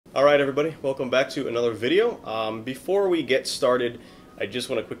Alright everybody, welcome back to another video. Before we get started, I just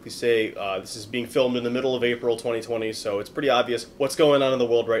want to quickly say this is being filmed in the middle of April 2020, so it's pretty obvious what's going on in the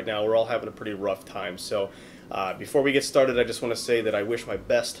world right now. We're all having a pretty rough time. So before we get started, I just want to say that I wish my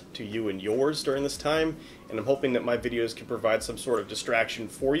best to you and yours during this time, and I'm hoping that my videos can provide some sort of distraction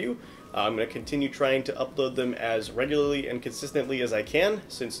for you. I'm going to continue trying to upload them as regularly and consistently as I can.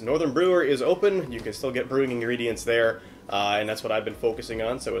 Since Northern Brewer is open, you can still get brewing ingredients there. And that's what I've been focusing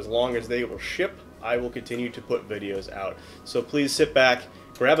on, so as long as they will ship, I will continue to put videos out. So please sit back,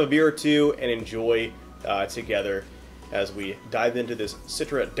 grab a beer or two, and enjoy together as we dive into this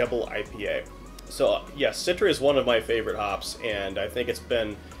Citra Double IPA. So yes, Citra is one of my favorite hops, and I think it's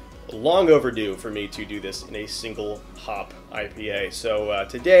been long overdue for me to do this in a single hop IPA. So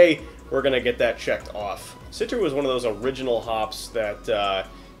today, we're going to get that checked off. Citra was one of those original hops that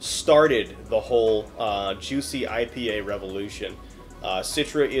started the whole juicy IPA revolution.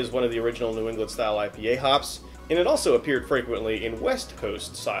 Citra is one of the original New England style IPA hops, and it also appeared frequently in West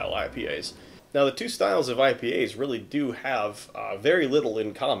Coast style IPAs. Now the two styles of IPAs really do have very little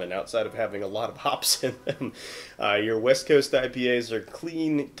in common outside of having a lot of hops in them. Your West Coast IPAs are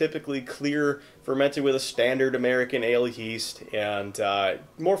clean, typically clear, fermented with a standard American Ale yeast, and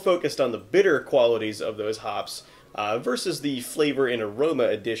more focused on the bitter qualities of those hops. Versus the flavor and aroma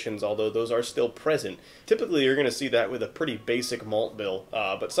additions, although those are still present. Typically you're going to see that with a pretty basic malt bill,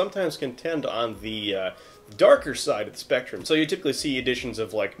 but sometimes can tend on the darker side of the spectrum. So you typically see additions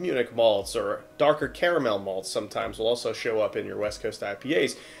of like Munich malts or darker caramel malts sometimes will also show up in your West Coast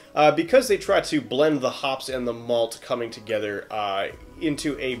IPAs because they try to blend the hops and the malt coming together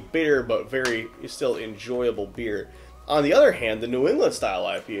into a bitter but very still enjoyable beer. On the other hand, the New England style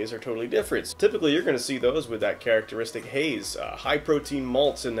IPAs are totally different. Typically, you're going to see those with that characteristic haze, high-protein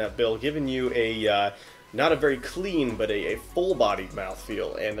malts in that bill, giving you a not a very clean, but a full-bodied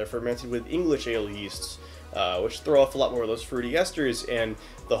mouthfeel. And they're fermented with English ale yeasts, which throw off a lot more of those fruity esters. And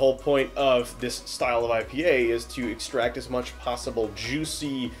the whole point of this style of IPA is to extract as much possible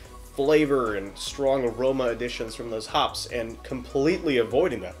juicy flavor and strong aroma additions from those hops and completely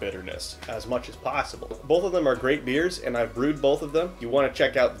avoiding that bitterness as much as possible. Both of them are great beers, and I've brewed both of them. If you want to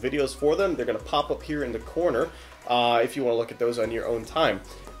check out videos for them, they're going to pop up here in the corner if you want to look at those on your own time.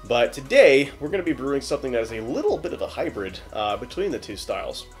 But today, we're going to be brewing something that is a little bit of a hybrid between the two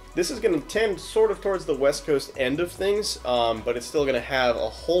styles. This is going to tend sort of towards the West Coast end of things, but it's still going to have a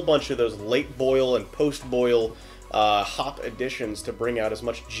whole bunch of those late boil and post boil hop additions to bring out as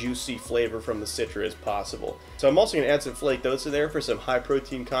much juicy flavor from the Citra as possible. So I'm also going to add some flaked oats in there for some high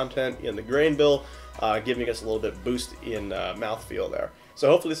protein content in the grain bill, giving us a little bit boost in mouthfeel there. So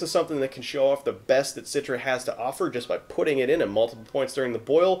hopefully this is something that can show off the best that Citra has to offer just by putting it in at multiple points during the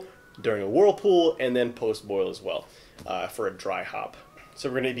boil, during a whirlpool, and then post boil as well for a dry hop. So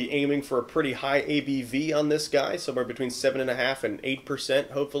we're going to be aiming for a pretty high ABV on this guy, somewhere between 7.5% and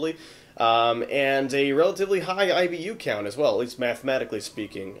 8%, hopefully. And a relatively high IBU count as well, at least mathematically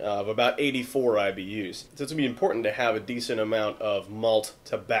speaking, of about 84 IBUs. So it's going to be important to have a decent amount of malt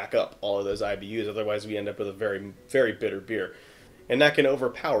to back up all of those IBUs, otherwise we end up with a very, very bitter beer. And that can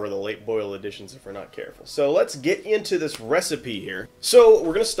overpower the late boil additions if we're not careful. So let's get into this recipe here. So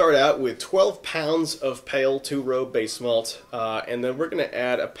we're going to start out with 12 pounds of pale 2-row base malt, and then we're going to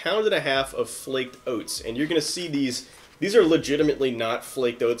add 1.5 pounds of flaked oats. And you're going to see these are legitimately not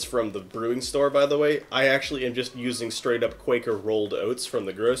flaked oats from the brewing store, by the way. I actually am just using straight up Quaker rolled oats from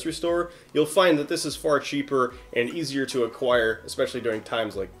the grocery store. You'll find that this is far cheaper and easier to acquire, especially during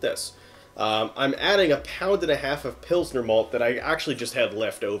times like this. I'm adding 1.5 pounds of Pilsner malt that I actually just had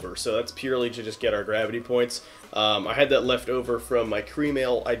left over, so that's purely to just get our gravity points. I had that left over from my cream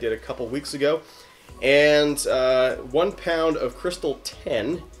ale I did a couple weeks ago. And 1 pound of Crystal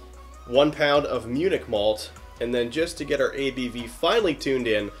 10, 1 pound of Munich malt, and then just to get our ABV finally tuned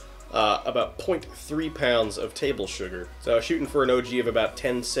in, about 0.3 pounds of table sugar. So shooting for an OG of about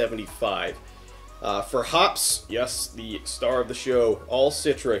 1075. For hops, yes, the star of the show, all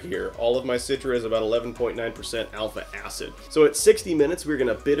Citra here. All of my Citra is about 11.9% alpha acid. So at 60 minutes, we're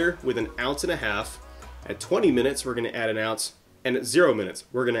going to bitter with 1.5 ounces. At 20 minutes, we're going to add 1 ounce. And at 0 minutes,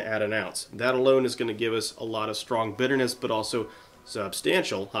 we're going to add 1 ounce. That alone is going to give us a lot of strong bitterness, but also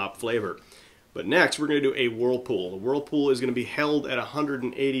substantial hop flavor. But next, we're going to do a whirlpool. The whirlpool is going to be held at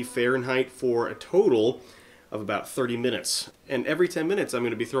 180 Fahrenheit for a total of about 30 minutes. And every 10 minutes, I'm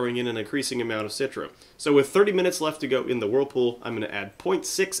going to be throwing in an increasing amount of Citra. So with 30 minutes left to go in the whirlpool, I'm going to add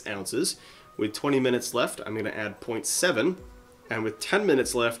 0.6 ounces. With 20 minutes left, I'm going to add 0.7. And with 10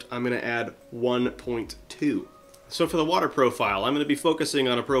 minutes left, I'm going to add 1.2. So for the water profile, I'm going to be focusing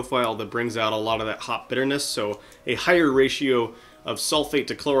on a profile that brings out a lot of that hop bitterness, so a higher ratio of sulfate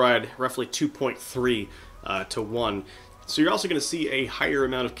to chloride, roughly 2.3 to 1. So you're also going to see a higher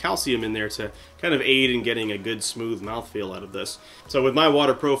amount of calcium in there to kind of aid in getting a good smooth mouthfeel out of this. So with my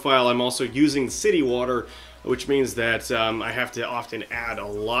water profile, I'm also using city water, which means that I have to often add a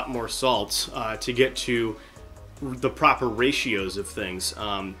lot more salt to get to the proper ratios of things.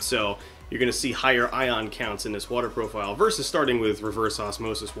 So you're going to see higher ion counts in this water profile versus starting with reverse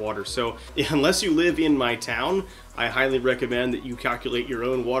osmosis water. So unless you live in my town, I highly recommend that you calculate your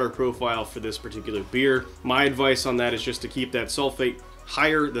own water profile for this particular beer. My advice on that is just to keep that sulfate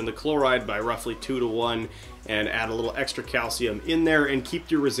higher than the chloride by roughly 2 to 1 and add a little extra calcium in there and keep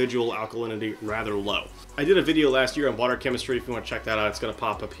your residual alkalinity rather low. I did a video last year on water chemistry. If you want to check that out, it's going to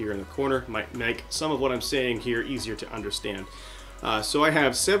pop up here in the corner. Might make some of what I'm saying here easier to understand. So I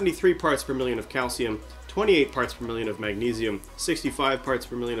have 73 parts per million of calcium, 28 parts per million of magnesium, 65 parts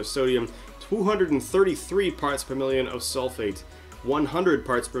per million of sodium, 233 parts per million of sulfate, 100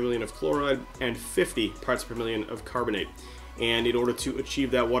 parts per million of chloride, and 50 parts per million of carbonate. And in order to achieve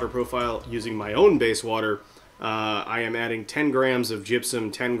that water profile using my own base water, I am adding 10 grams of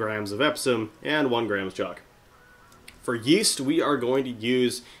gypsum, 10 grams of Epsom, and 1 gram of chalk. For yeast, we are going to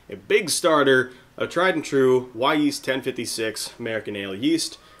use a big starter of tried and true Yeast 1056 American Ale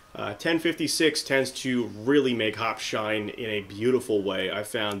Yeast. 1056 tends to really make hops shine in a beautiful way. I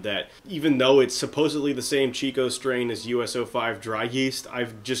found that even though it's supposedly the same Chico strain as US-05 dry yeast,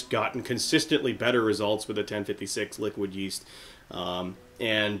 I've just gotten consistently better results with a 1056 liquid yeast. I'm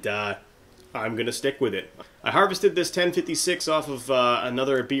going to stick with it. I harvested this 1056 off of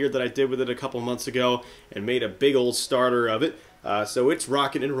another beer that I did with it a couple months ago and made a big old starter of it. So it's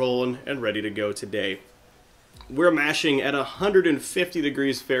rocking and rolling and ready to go today. We're mashing at 150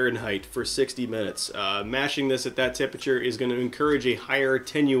 degrees Fahrenheit for 60 minutes. Mashing this at that temperature is going to encourage a higher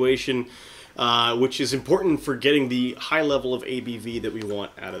attenuation, which is important for getting the high level of ABV that we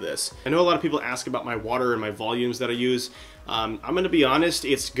want out of this. I know a lot of people ask about my water and my volumes that I use. I'm going to be honest,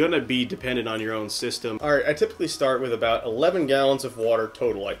 it's going to be dependent on your own system. Alright, I typically start with about 11 gallons of water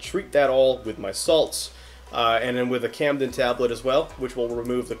total. I treat that all with my salts, and then with a Camden tablet as well, which will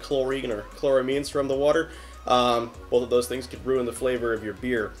remove the chlorine or chloramines from the water. Both of those things could ruin the flavor of your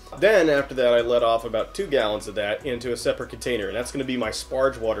beer. Then after that, I let off about 2 gallons of that into a separate container, and that's going to be my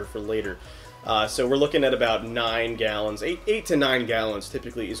sparge water for later. So we're looking at about 9 gallons, 8 to 9 gallons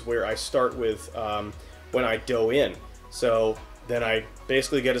typically is where I start with when I dough in. So then I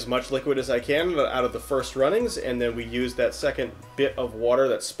basically get as much liquid as I can out of the first runnings, and then we use that second bit of water,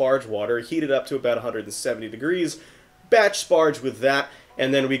 that sparge water, heat it up to about 170 degrees, batch sparge with that,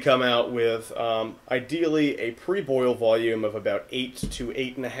 and then we come out with ideally a pre-boil volume of about 8 to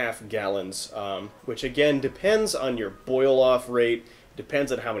 8.5 gallons, which again depends on your boil-off rate,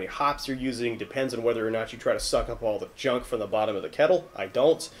 depends on how many hops you're using, depends on whether or not you try to suck up all the junk from the bottom of the kettle. I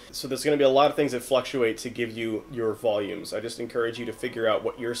don't. So there's going to be a lot of things that fluctuate to give you your volumes. I just encourage you to figure out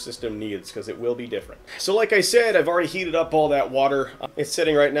what your system needs, because it will be different. So like I said, I've already heated up all that water. It's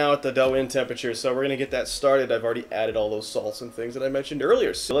sitting right now at the dough-in temperature, so we're going to get that started. I've already added all those salts and things that I mentioned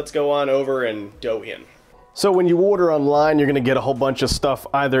earlier. So let's go on over and dough in. So when you order online, you're going to get a whole bunch of stuff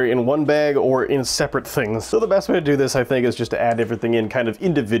either in one bag or in separate things. So the best way to do this, I think, is just to add everything in kind of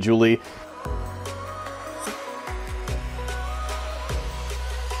individually.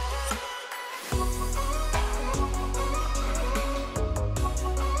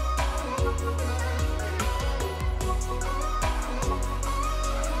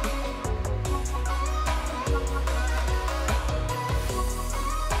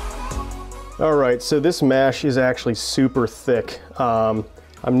 Alright, so this mash is actually super thick. I'm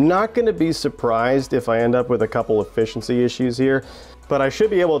not going to be surprised if I end up with a couple efficiency issues here, but I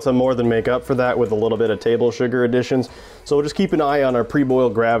should be able to more than make up for that with a little bit of table sugar additions. So we'll just keep an eye on our pre-boil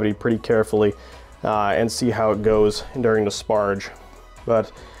gravity pretty carefully and see how it goes during the sparge.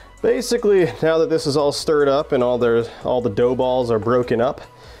 But basically, now that this is all stirred up and all the dough balls are broken up,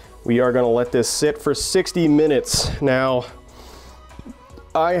 we are going to let this sit for 60 minutes. Now,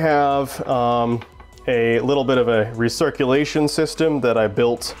 I have a little bit of a recirculation system that I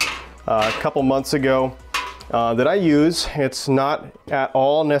built a couple months ago that I use. It's not at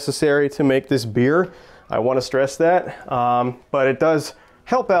all necessary to make this beer. I want to stress that, but it does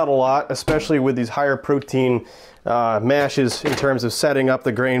help out a lot, especially with these higher protein mashes in terms of setting up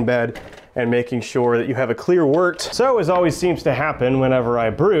the grain bed and making sure that you have a clear wort. So as always seems to happen whenever I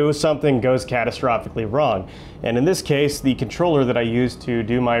brew, something goes catastrophically wrong. And in this case, the controller that I used to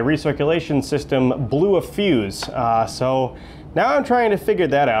do my recirculation system blew a fuse. So now I'm trying to figure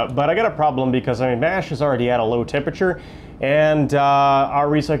that out, but I got a problem because my mash is already at a low temperature and our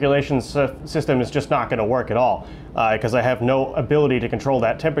recirculation system is just not going to work at all because I have no ability to control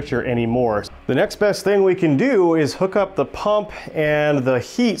that temperature anymore. The next best thing we can do is hook up the pump and the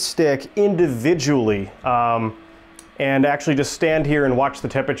heat stick individually and actually just stand here and watch the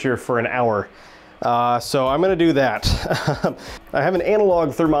temperature for an hour. So I'm going to do that. I have an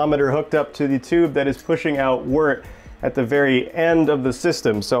analog thermometer hooked up to the tube that is pushing out wort at the very end of the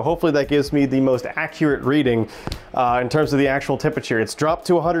system. So hopefully that gives me the most accurate reading in terms of the actual temperature. It's dropped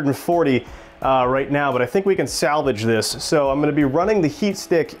to 140 right now, but I think we can salvage this. So I'm going to be running the heat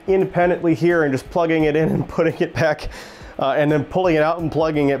stick independently here and just plugging it in and putting it back and then pulling it out and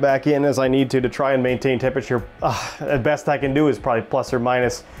plugging it back in as I need to try and maintain temperature. The best I can do is probably plus or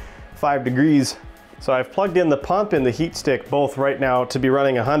minus 5 degrees. So I've plugged in the pump and the heat stick both right now to be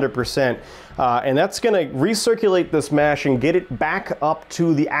running 100%. And that's gonna recirculate this mash and get it back up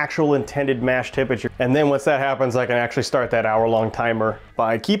to the actual intended mash temperature. And then once that happens, I can actually start that hour-long timer.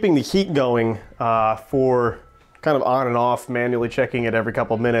 By keeping the heat going for kind of on and off, manually checking it every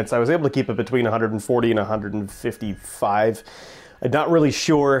couple of minutes, I was able to keep it between 140 and 155. I'm not really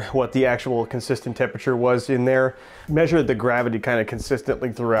sure what the actual consistent temperature was in there. Measured the gravity kind of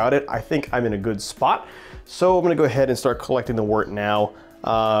consistently throughout it. I think I'm in a good spot. So I'm gonna go ahead and start collecting the wort now.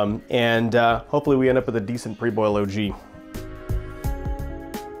 Hopefully we end up with a decent pre-boil OG.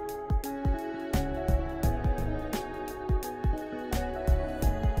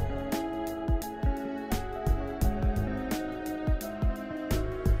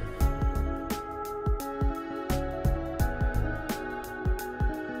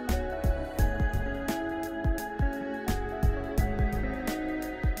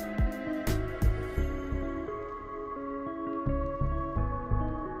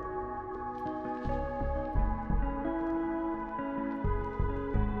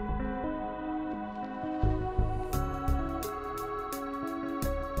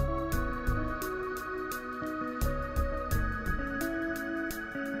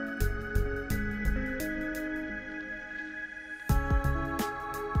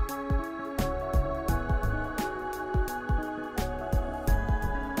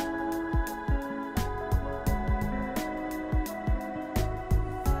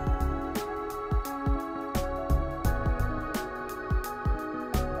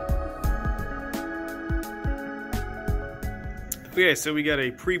 Okay, so we got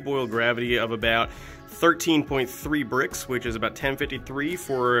a pre-boil gravity of about 13.3 bricks, which is about 1053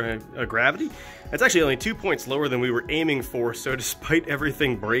 for a gravity. That's actually only 2 points lower than we were aiming for, so despite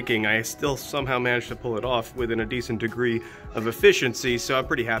everything breaking, I still somehow managed to pull it off within a decent degree of efficiency, so I'm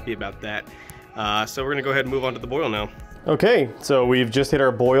pretty happy about that. So we're gonna go ahead and move on to the boil now. Okay, so we've just hit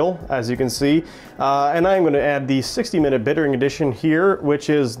our boil, as you can see, and I'm going to add the 60-minute bittering addition here, which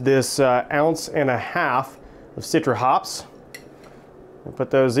is this 1.5 ounces of Citra hops. We'll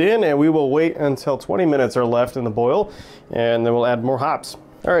put those in, and we will wait until 20 minutes are left in the boil, and then we'll add more hops.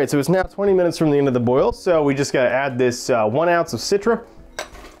 All right, so it's now 20 minutes from the end of the boil, so we just got to add this 1 ounce of Citra,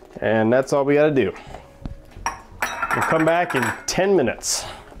 and that's all we got to do. We'll come back in 10 minutes.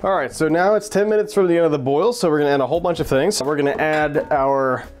 All right, so now it's 10 minutes from the end of the boil, so we're gonna add a whole bunch of things. We're gonna add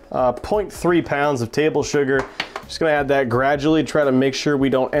our 0.3 pounds of table sugar. Just gonna add that gradually, try to make sure we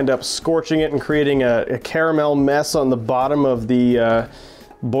don't end up scorching it and creating a caramel mess on the bottom of the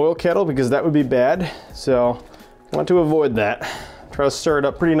boil kettle, because that would be bad. So I want to avoid that. Try to stir it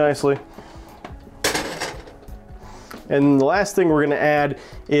up pretty nicely. And the last thing we're gonna add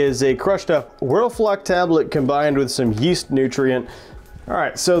is a crushed up whirlpool tablet combined with some yeast nutrient. All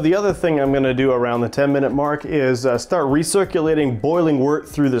right, so the other thing I'm gonna do around the 10-minute mark is start recirculating boiling wort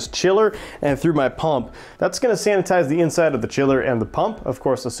through this chiller and through my pump. That's gonna sanitize the inside of the chiller and the pump, of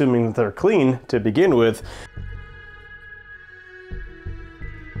course, assuming that they're clean to begin with.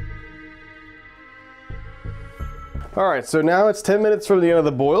 All right, so now it's 10 minutes from the end of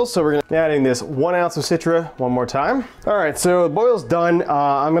the boil, so we're gonna be adding this 1 ounce of Citra one more time. All right, so the boil's done.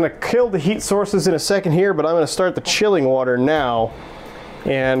 I'm gonna kill the heat sources in a second here, but I'm gonna start the chilling water now.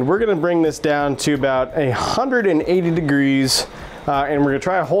 And we're gonna bring this down to about 180 degrees, and we're gonna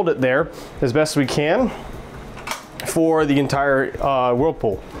try to hold it there as best we can for the entire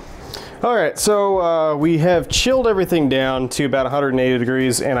whirlpool. All right, so we have chilled everything down to about 180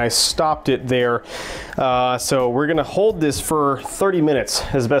 degrees, and I stopped it there. So we're gonna hold this for 30 minutes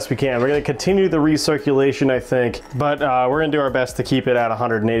as best we can. We're gonna continue the recirculation, I think, but we're gonna do our best to keep it at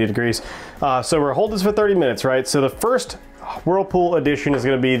 180 degrees. So we're holding this for 30 minutes, right? So the first whirlpool addition is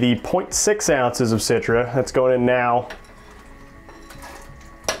going to be the 0.6 ounces of Citra. That's going in now.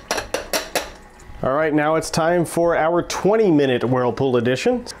 All right, now it's time for our 20-minute whirlpool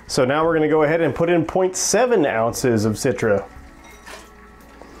edition. So now we're gonna go ahead and put in 0.7 ounces of Citra.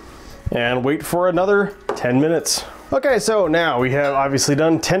 And wait for another 10 minutes. Okay, so now we have obviously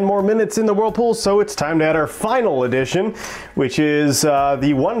done 10 more minutes in the whirlpool, so it's time to add our final addition, which is the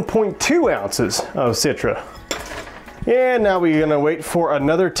 1.2 ounces of Citra. And now we're gonna wait for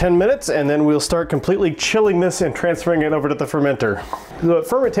another 10 minutes, and then we'll start completely chilling this and transferring it over to the fermenter. The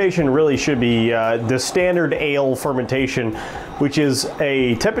fermentation really should be the standard ale fermentation, which is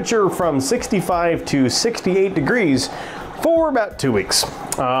a temperature from 65 to 68 degrees for about 2 weeks.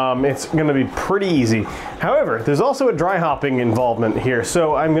 It's gonna be pretty easy. However, there's also a dry hopping involvement here.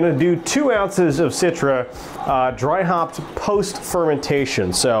 So I'm gonna do 2 ounces of Citra dry hopped post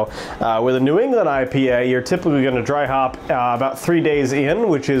fermentation. So with a New England IPA, you're typically gonna dry hop about 3 days in,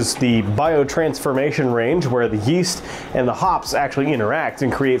 which is the biotransformation range where the yeast and the hops actually interact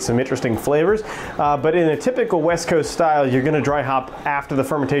and create some interesting flavors. But in a typical West Coast style, you're gonna dry hop after the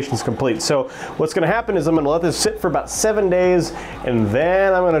fermentation is complete. So what's gonna happen is I'm gonna let this sit for about 7 days, and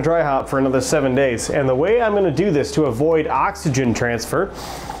then I'm gonna dry hop for another 7 days. And the way I'm gonna do this to avoid oxygen transfer,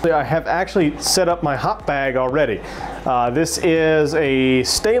 I have actually set up my hop bag already. This is a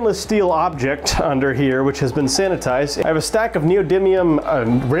stainless steel object under here which has been sanitized. I have a stack of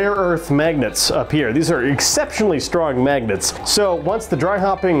neodymium rare earth magnets up here. These are exceptionally strong magnets. So once the dry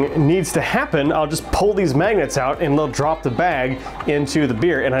hopping needs to happen, I'll just pull these magnets out and they'll drop the bag into the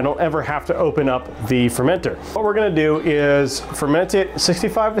beer, and I don't ever have to open up the fermenter. What we're gonna do is ferment it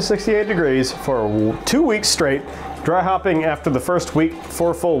 65 to 68 degrees for 2 weeks straight, dry hopping after the first week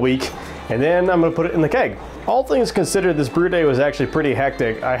for a full week, and then I'm gonna put it in the keg. All things considered, this brew day was actually pretty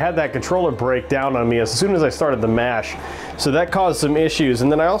hectic. I had that controller break down on me as soon as I started the mash, so that caused some issues.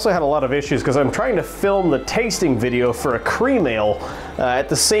 And then I also had a lot of issues because I'm trying to film the tasting video for a cream ale at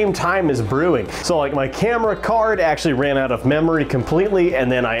the same time as brewing. So like my camera card actually ran out of memory completely,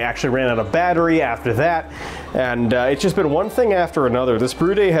 and then I actually ran out of battery after that. And it's just been one thing after another. This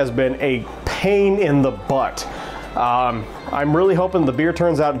brew day has been a pain in the butt. I'm really hoping the beer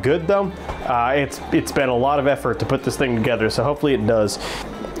turns out good though. It's been a lot of effort to put this thing together, so hopefully it does.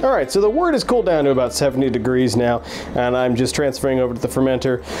 All right, so the wort is cooled down to about 70 degrees now, and I'm just transferring over to the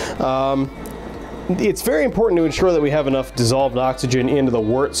fermenter. It's very important to ensure that we have enough dissolved oxygen into the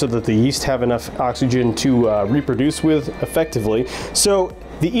wort so that the yeast have enough oxygen to reproduce with effectively. So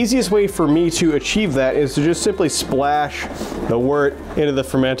the easiest way for me to achieve that is to just simply splash the wort into the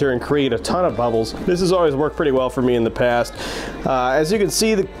fermenter and create a ton of bubbles. This has always worked pretty well for me in the past. As you can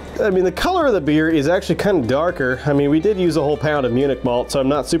see, the color of the beer is actually kind of darker. I mean, we did use a whole pound of Munich malt, so I'm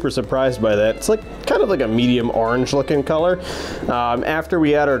not super surprised by that. It's like kind of like a medium orange looking color. After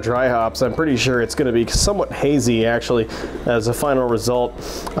we add our dry hops, I'm pretty sure it's going to be somewhat hazy actually as a final result.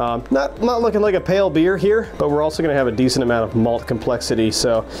 Not looking like a pale beer here, but we're also going to have a decent amount of malt complexity,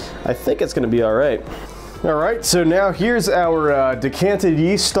 so I think it's going to be all right. All right, so now here's our decanted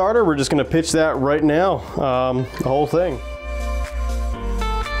yeast starter. We're just going to pitch that right now, the whole thing.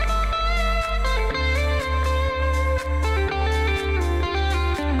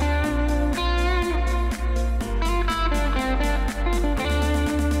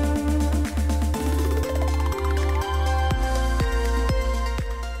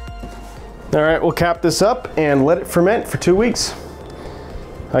 All right, we'll cap this up and let it ferment for 2 weeks.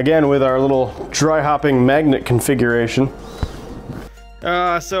 Again, with our little dry hopping magnet configuration.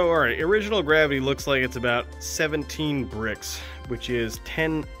 So all right, original gravity looks like it's about 17 bricks, which is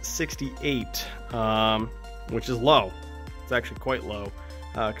 1068, which is low. It's actually quite low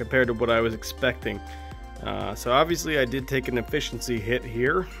compared to what I was expecting. So obviously I did take an efficiency hit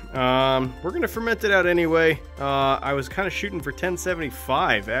here. We're gonna ferment it out anyway. I was kind of shooting for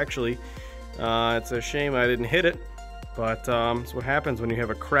 1075 actually. It's a shame I didn't hit it, but it's what happens when you have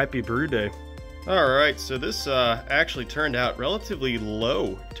a crappy brew day. Alright, so this actually turned out relatively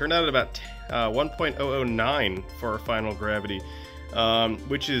low. It turned out at about 1.009 for our final gravity,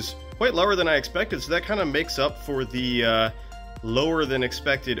 which is quite lower than I expected, so that kind of makes up for the lower than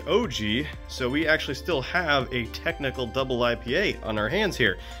expected OG. So we actually still have a technical double IPA on our hands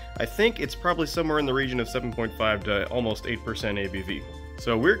here. I think it's probably somewhere in the region of 7.5 to almost 8% ABV.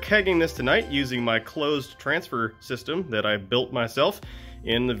 So we're kegging this tonight using my closed transfer system that I built myself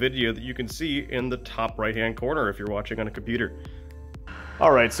in the video that you can see in the top right hand corner if you're watching on a computer.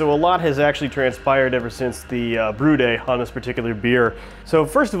 Alright, so a lot has actually transpired ever since the brew day on this particular beer. So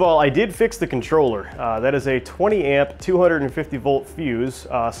first of all, I did fix the controller. That is a 20 amp 250 volt fuse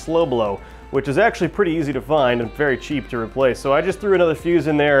slow blow, which is actually pretty easy to find and very cheap to replace. So I just threw another fuse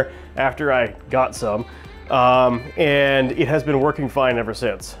in there after I got some. and it has been working fine ever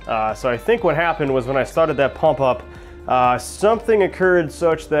since. So I think what happened was when I started that pump up, something occurred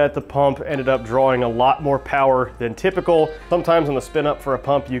such that the pump ended up drawing a lot more power than typical. Sometimes on the spin up for a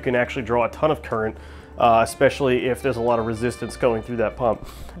pump, you can actually draw a ton of current, especially if there's a lot of resistance going through that pump.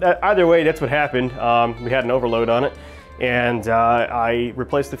 Either way, that's what happened. We had an overload on it, and I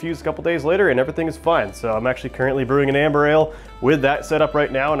replaced the fuse a couple days later and everything is fine. So I'm actually currently brewing an amber ale with that setup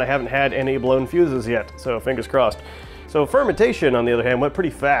right now, and I haven't had any blown fuses yet, so fingers crossed. So fermentation, on the other hand, went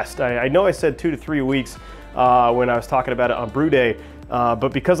pretty fast. I know I said 2 to 3 weeks when I was talking about it on brew day, but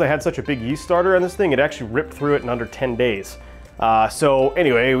because I had such a big yeast starter on this thing, it actually ripped through it in under 10 days. So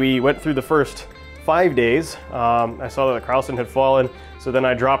anyway, we went through the first 5 days. I saw that the Carlson had fallen, so then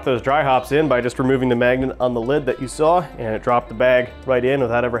I dropped those dry hops in by just removing the magnet on the lid that you saw, and it dropped the bag right in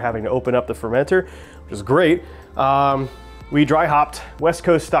without ever having to open up the fermenter, which is great. We dry hopped West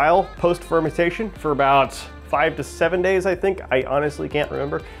Coast style post fermentation for about 5 to 7 days, I think. I honestly can't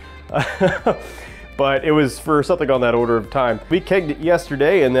remember. But it was for something on that order of time. We kegged it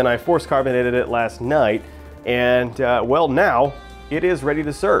yesterday, and then I force carbonated it last night, and well, now it is ready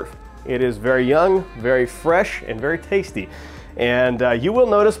to serve. It is very young, very fresh, and very tasty. And you will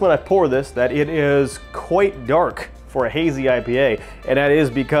notice when I pour this that it is quite dark for a hazy IPA, and that is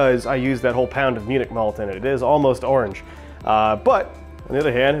because I used that whole pound of Munich malt in it. It is almost orange, but on the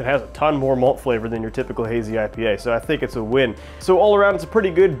other hand, it has a ton more malt flavor than your typical hazy IPA, so I think it's a win. So all around, it's a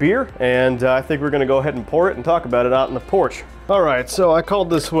pretty good beer, and I think we're gonna go ahead and pour it and talk about it out on the porch. All right, so I called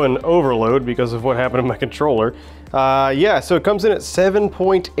this one Overload because of what happened to my controller. Yeah, so it comes in at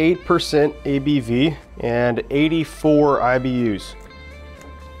 7.8% ABV and 84 IBUs.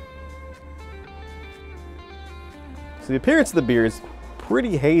 So the appearance of the beer is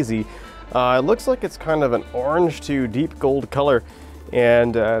pretty hazy. It looks like it's kind of an orange to deep gold color,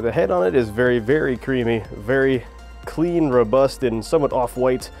 and the head on it is very, very creamy, very clean, robust, and somewhat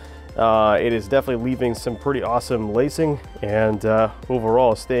off-white. It is definitely leaving some pretty awesome lacing, and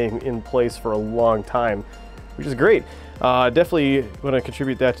overall staying in place for a long time, which is great. Definitely want to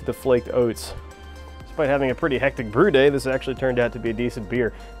contribute that to the flaked oats. Despite having a pretty hectic brew day, this actually turned out to be a decent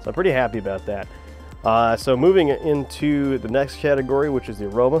beer, so I'm pretty happy about that. So moving into the next category, which is the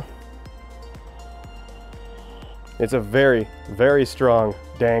aroma. It's a very, very strong,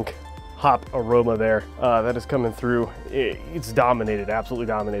 dank hop aroma there that is coming through. It's dominated, absolutely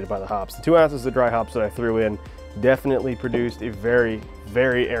dominated by the hops. The 2 ounces of dry hops that I threw in definitely produced a very,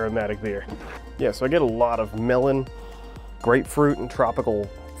 very aromatic beer. Yeah, so I get a lot of melon, grapefruit, and tropical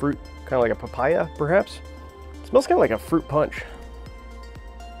fruit, kind of like a papaya, perhaps. It smells kind of like a fruit punch.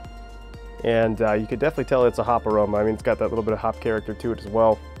 And you could definitely tell it's a hop aroma. I mean, it's got that little bit of hop character to it as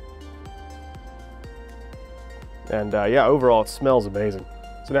well. And yeah, overall it smells amazing.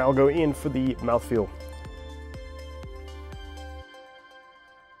 So now I'll go in for the mouthfeel.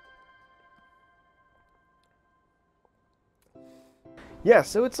 Yeah,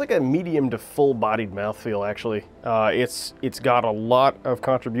 so it's like a medium to full-bodied mouthfeel, actually. It's got a lot of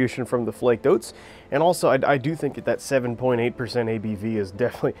contribution from the flaked oats, and also I do think that 7.8% ABV is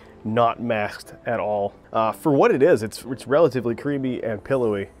definitely not masked at all. For what it is, it's relatively creamy and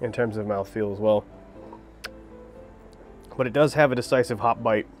pillowy in terms of mouthfeel as well. But it does have a decisive hop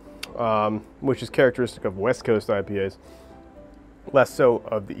bite, which is characteristic of West Coast IPAs, less so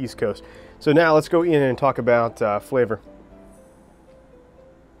of the East Coast. So now let's go in and talk about flavor.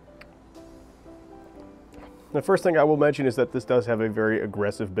 The first thing I will mention is that this does have a very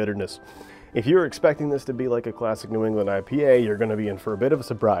aggressive bitterness. If you're expecting this to be like a classic New England IPA, you're going to be in for a bit of a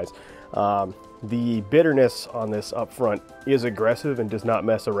surprise. The bitterness on this up front is aggressive and does not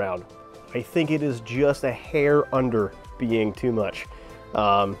mess around. I think it is just a hair under being too much.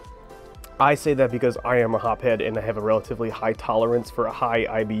 I say that because I am a hophead and I have a relatively high tolerance for high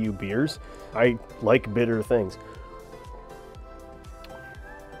IBU beers. I like bitter things.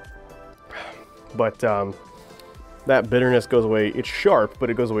 But that bitterness goes away. It's sharp, but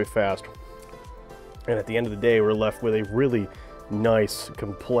it goes away fast. And at the end of the day, we're left with a really nice,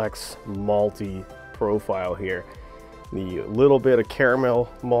 complex, malty profile here. The little bit of caramel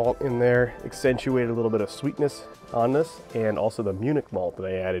malt in there accentuated a little bit of sweetness on this, and also the Munich malt that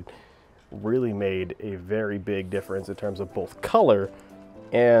I added really made a very big difference in terms of both color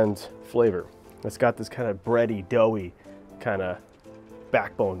and flavor. It's got this kind of bready, doughy kind of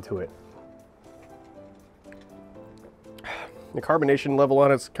backbone to it. The carbonation level on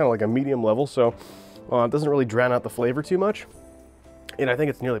it's kind of like a medium level, so it doesn't really drown out the flavor too much, and I think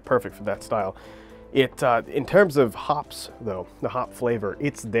it's nearly perfect for that style. In terms of hops, though, the hop flavor,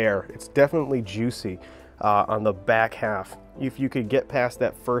 it's there. It's definitely juicy. on the back half. If you could get past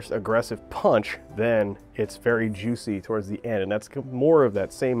that first aggressive punch, then it's very juicy towards the end, and that's more of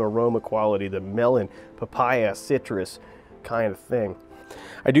that same aroma quality, the melon, papaya, citrus kind of thing.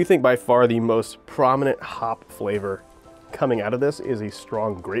 I do think by far the most prominent hop flavor coming out of this is a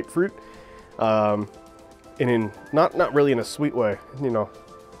strong grapefruit, and not really in a sweet way, you know.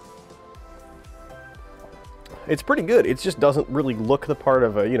 It's pretty good. It just doesn't really look the part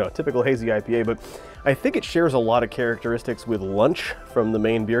of a, you know, typical hazy IPA, but I think it shares a lot of characteristics with Lunch from the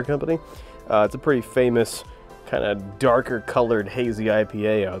Maine Beer Company. It's a pretty famous kind of darker colored hazy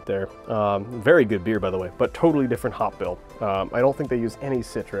IPA out there. Very good beer, by the way, but totally different hop bill. I don't think they use any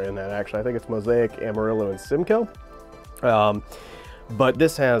Citra in that, actually. I think it's Mosaic, Amarillo, and Simcoe. But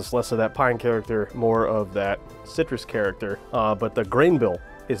this has less of that pine character, more of that citrus character, but the grain bill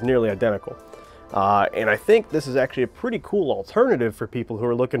is nearly identical. And I think this is actually a pretty cool alternative for people who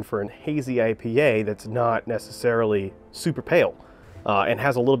are looking for a hazy IPA that's not necessarily super pale and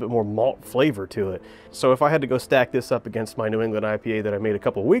has a little bit more malt flavor to it. So if I had to go stack this up against my New England IPA that I made a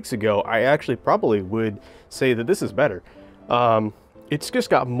couple weeks ago, I actually probably would say that this is better. It's just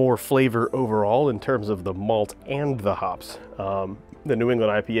got more flavor overall in terms of the malt and the hops. The New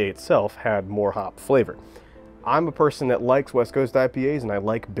England IPA itself had more hop flavor. I'm a person that likes West Coast IPAs, and I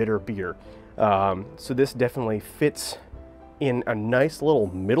like bitter beer. So this definitely fits in a nice little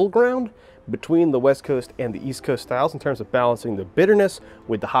middle ground between the West Coast and the East Coast styles in terms of balancing the bitterness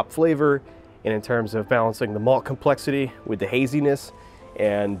with the hop flavor, and in terms of balancing the malt complexity with the haziness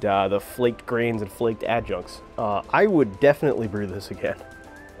and the flaked grains and flaked adjuncts. I would definitely brew this again.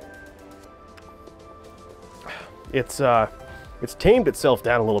 It's tamed itself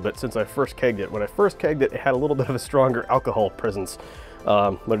down a little bit since I first kegged it. When I first kegged it, it had a little bit of a stronger alcohol presence.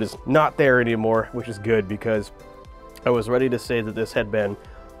 But it's not there anymore, which is good, because I was ready to say that this had been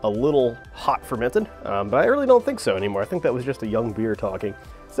a little hot fermented, but I really don't think so anymore. I think that was just a young beer talking.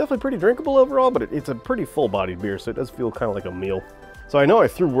 It's definitely pretty drinkable overall, but it's a pretty full-bodied beer, so it does feel kind of like a meal. So I know I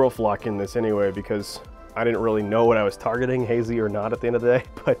threw Whirlpool in this anyway, because I didn't really know what I was targeting, hazy or not, at the end of the day,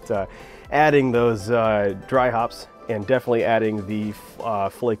 but adding those dry hops and definitely adding the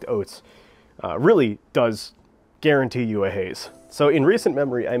flaked oats really does guarantee you a haze. So in recent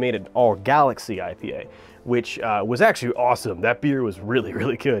memory, I made an all Galaxy IPA, which was actually awesome. That beer was really,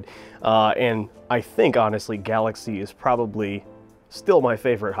 really good. And I think, honestly, Galaxy is probably still my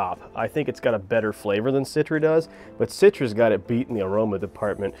favorite hop. I think it's got a better flavor than Citra does, but Citra's got it beat in the aroma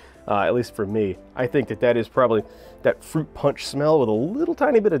department, at least for me. I think that is probably that fruit punch smell with a little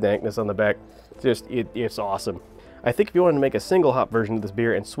tiny bit of dankness on the back. Just, it's awesome. I think if you wanted to make a single hop version of this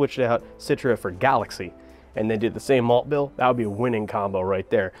beer and switch out Citra for Galaxy, and then did the same malt bill, that would be a winning combo right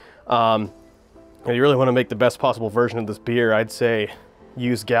there. If you really want to make the best possible version of this beer, I'd say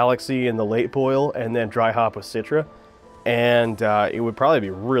use Galaxy in the late boil and then dry hop with Citra, and it would probably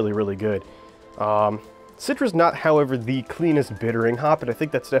be really, really good. Citra's not, however, the cleanest bittering hop, and I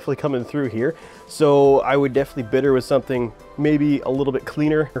think that's definitely coming through here. So I would definitely bitter with something maybe a little bit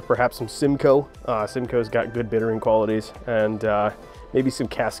cleaner, or perhaps some Simcoe. Simcoe's got good bittering qualities, and maybe some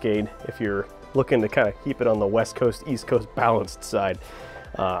Cascade if you're looking to kind of keep it on the West Coast, East Coast balanced side.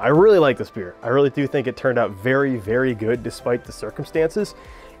 I really like this beer. I really do think it turned out very, very good despite the circumstances.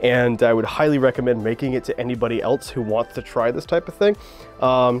 And I would highly recommend making it to anybody else who wants to try this type of thing.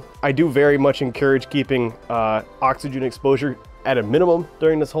 I do very much encourage keeping oxygen exposure at a minimum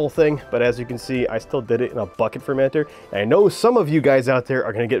during this whole thing, but as you can see, I still did it in a bucket fermenter. And I know some of you guys out there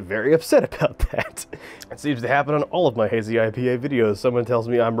are gonna get very upset about that. It seems to happen on all of my hazy IPA videos. Someone tells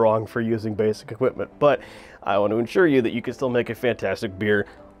me I'm wrong for using basic equipment, but I want to ensure you that you can still make a fantastic beer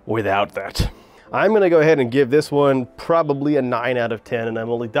without that. I'm gonna go ahead and give this one probably a 9 out of 10, and I'm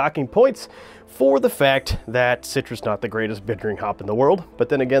only docking points for the fact that Citra's not the greatest bittering hop in the world, but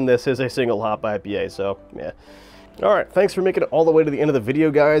then again, this is a single hop IPA, so yeah. All right, thanks for making it all the way to the end of the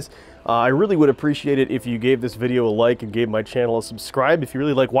video, guys. I really would appreciate it if you gave this video a like and gave my channel a subscribe if you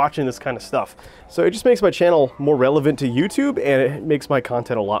really like watching this kind of stuff. So it just makes my channel more relevant to YouTube, and it makes my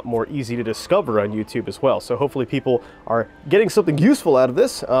content a lot more easy to discover on YouTube as well. So hopefully people are getting something useful out of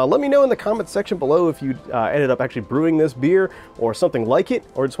this. Let me know in the comments section below if you ended up actually brewing this beer or something like it,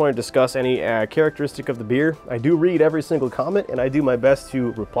 or just want to discuss any characteristic of the beer. I do read every single comment, and I do my best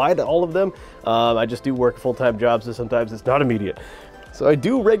to reply to all of them. I just do work full-time jobs, so sometimes it's not immediate. So I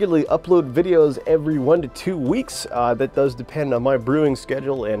do regularly upload videos every 1 to 2 weeks. That does depend on my brewing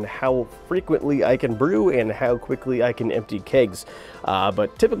schedule and how frequently I can brew and how quickly I can empty kegs.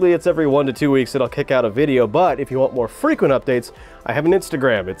 But typically it's every 1 to 2 weeks that I'll kick out a video. But if you want more frequent updates, I have an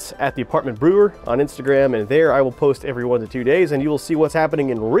Instagram. It's at the Apartment Brewer on Instagram, and there I will post every 1 to 2 days, and you will see what's happening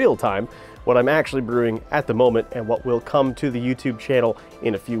in real time what I'm actually brewing at the moment and what will come to the YouTube channel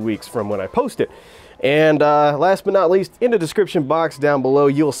in a few weeks from when I post it. And last but not least, in the description box down below,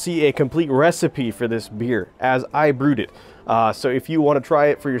 you'll see a complete recipe for this beer as I brewed it. So if you want to try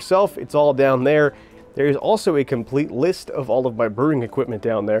it for yourself, it's all down there. There's also a complete list of all of my brewing equipment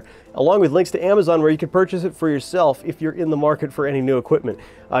down there, along with links to Amazon where you can purchase it for yourself if you're in the market for any new equipment.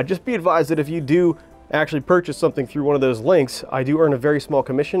 Just be advised that if you do actually purchase something through one of those links, I do earn a very small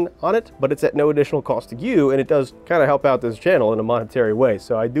commission on it, but it's at no additional cost to you, and it does kind of help out this channel in a monetary way.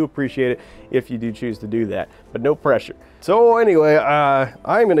 So I do appreciate it if you do choose to do that, but no pressure. So anyway,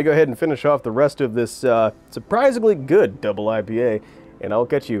 I'm going to go ahead and finish off the rest of this surprisingly good double IPA, and I'll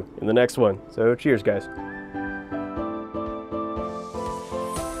catch you in the next one. So cheers, guys.